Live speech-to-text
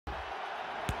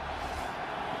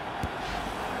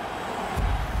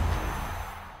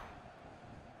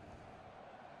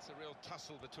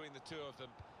tussle between the two of them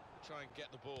to try and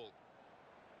get the ball.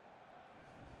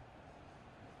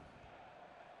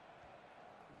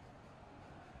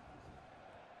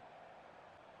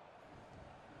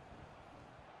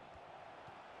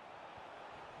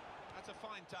 That's a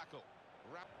fine tackle.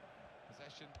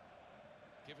 Possession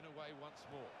given away once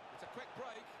more. It's a quick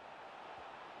break.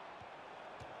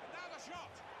 Now the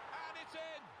shot, and it's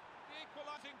in. The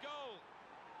equalising goal.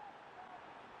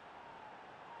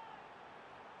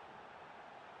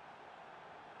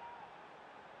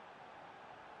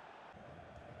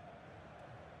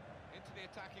 Into the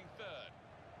attacking third.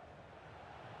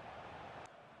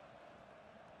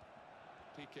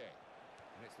 Piqué.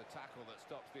 And it's the tackle that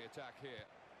stops the attack here.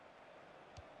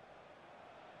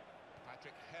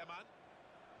 Patrick Herrmann.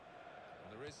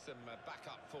 And there is some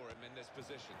backup for him in this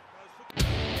position.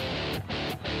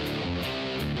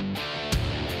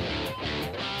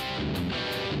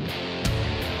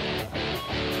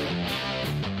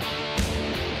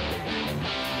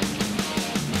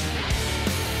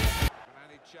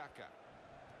 Xhaka.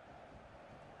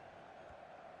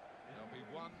 There'll be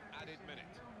one added minute.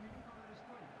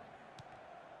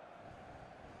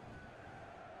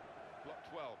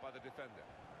 Blocked well by the defender.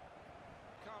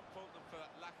 Can't fault them for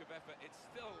that lack of effort. It's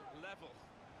still level.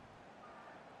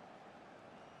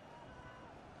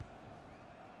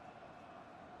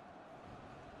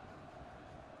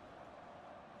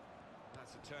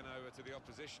 That's a turnover to the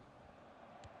opposition.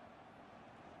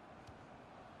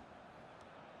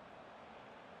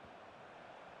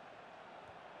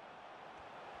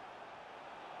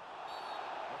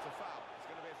 That's a foul. It's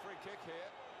going to be a free kick here.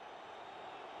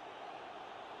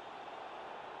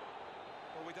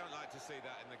 Well, we don't like to see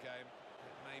that in the game.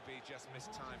 It may be just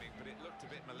mistiming, but it looked a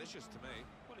bit malicious to me.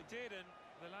 Well, it did, and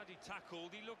the lad he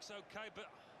tackled, he looks okay, but,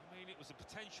 I mean, it was a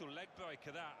potential leg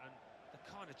breaker, that, and the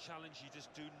kind of challenge you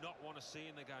just do not want to see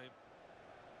in the game.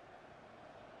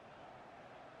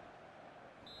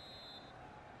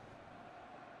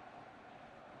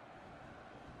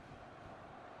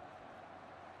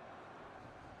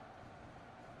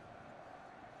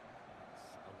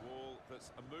 Wall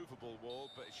that's a movable wall,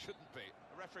 but it shouldn't be.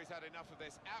 The referee's had enough of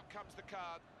this. Out comes the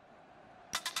card.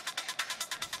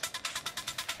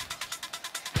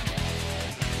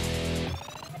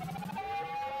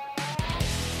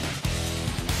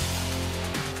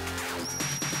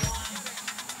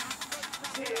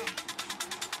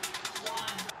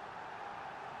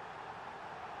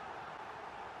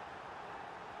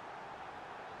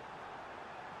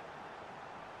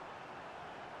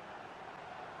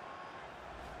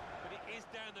 It is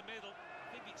down the middle.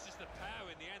 I think it's just the power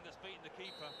in the end that's beating the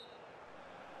keeper.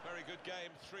 Very good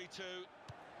game, 3-2.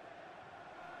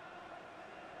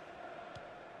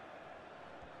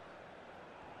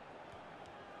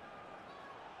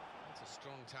 That's a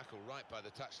strong tackle right by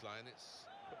the touchline. It's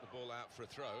put the ball out for a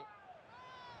throw.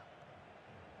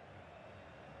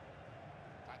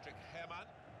 Patrick Herrmann.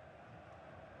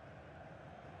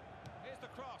 Here's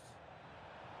the cross.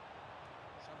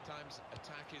 Sometimes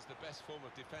attack is the best form of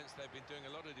defence. They've been doing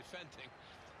a lot of defending.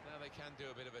 Now they can do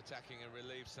a bit of attacking and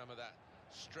relieve some of that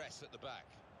stress at the back.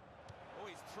 Oh,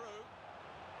 he's through.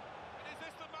 And is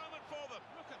this the moment for them?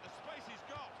 Look at the space he's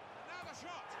got. Now the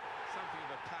shot. Something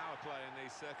of a power play in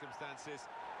these circumstances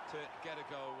to get a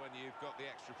goal when you've got the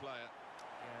extra player.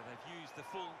 Yeah, they've used the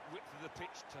full width of the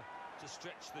pitch to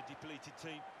stretch the depleted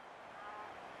team.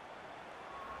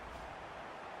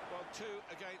 Well, two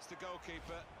against the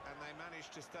goalkeeper, and they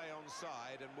managed to stay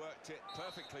onside and worked it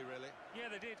perfectly, really.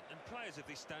 Yeah, they did, and players of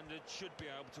this standard should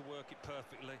be able to work it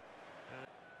perfectly.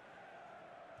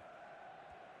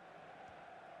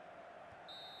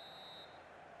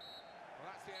 Well,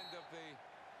 that's the end of the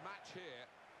match here,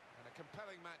 and a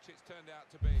compelling match it's turned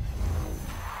out to be.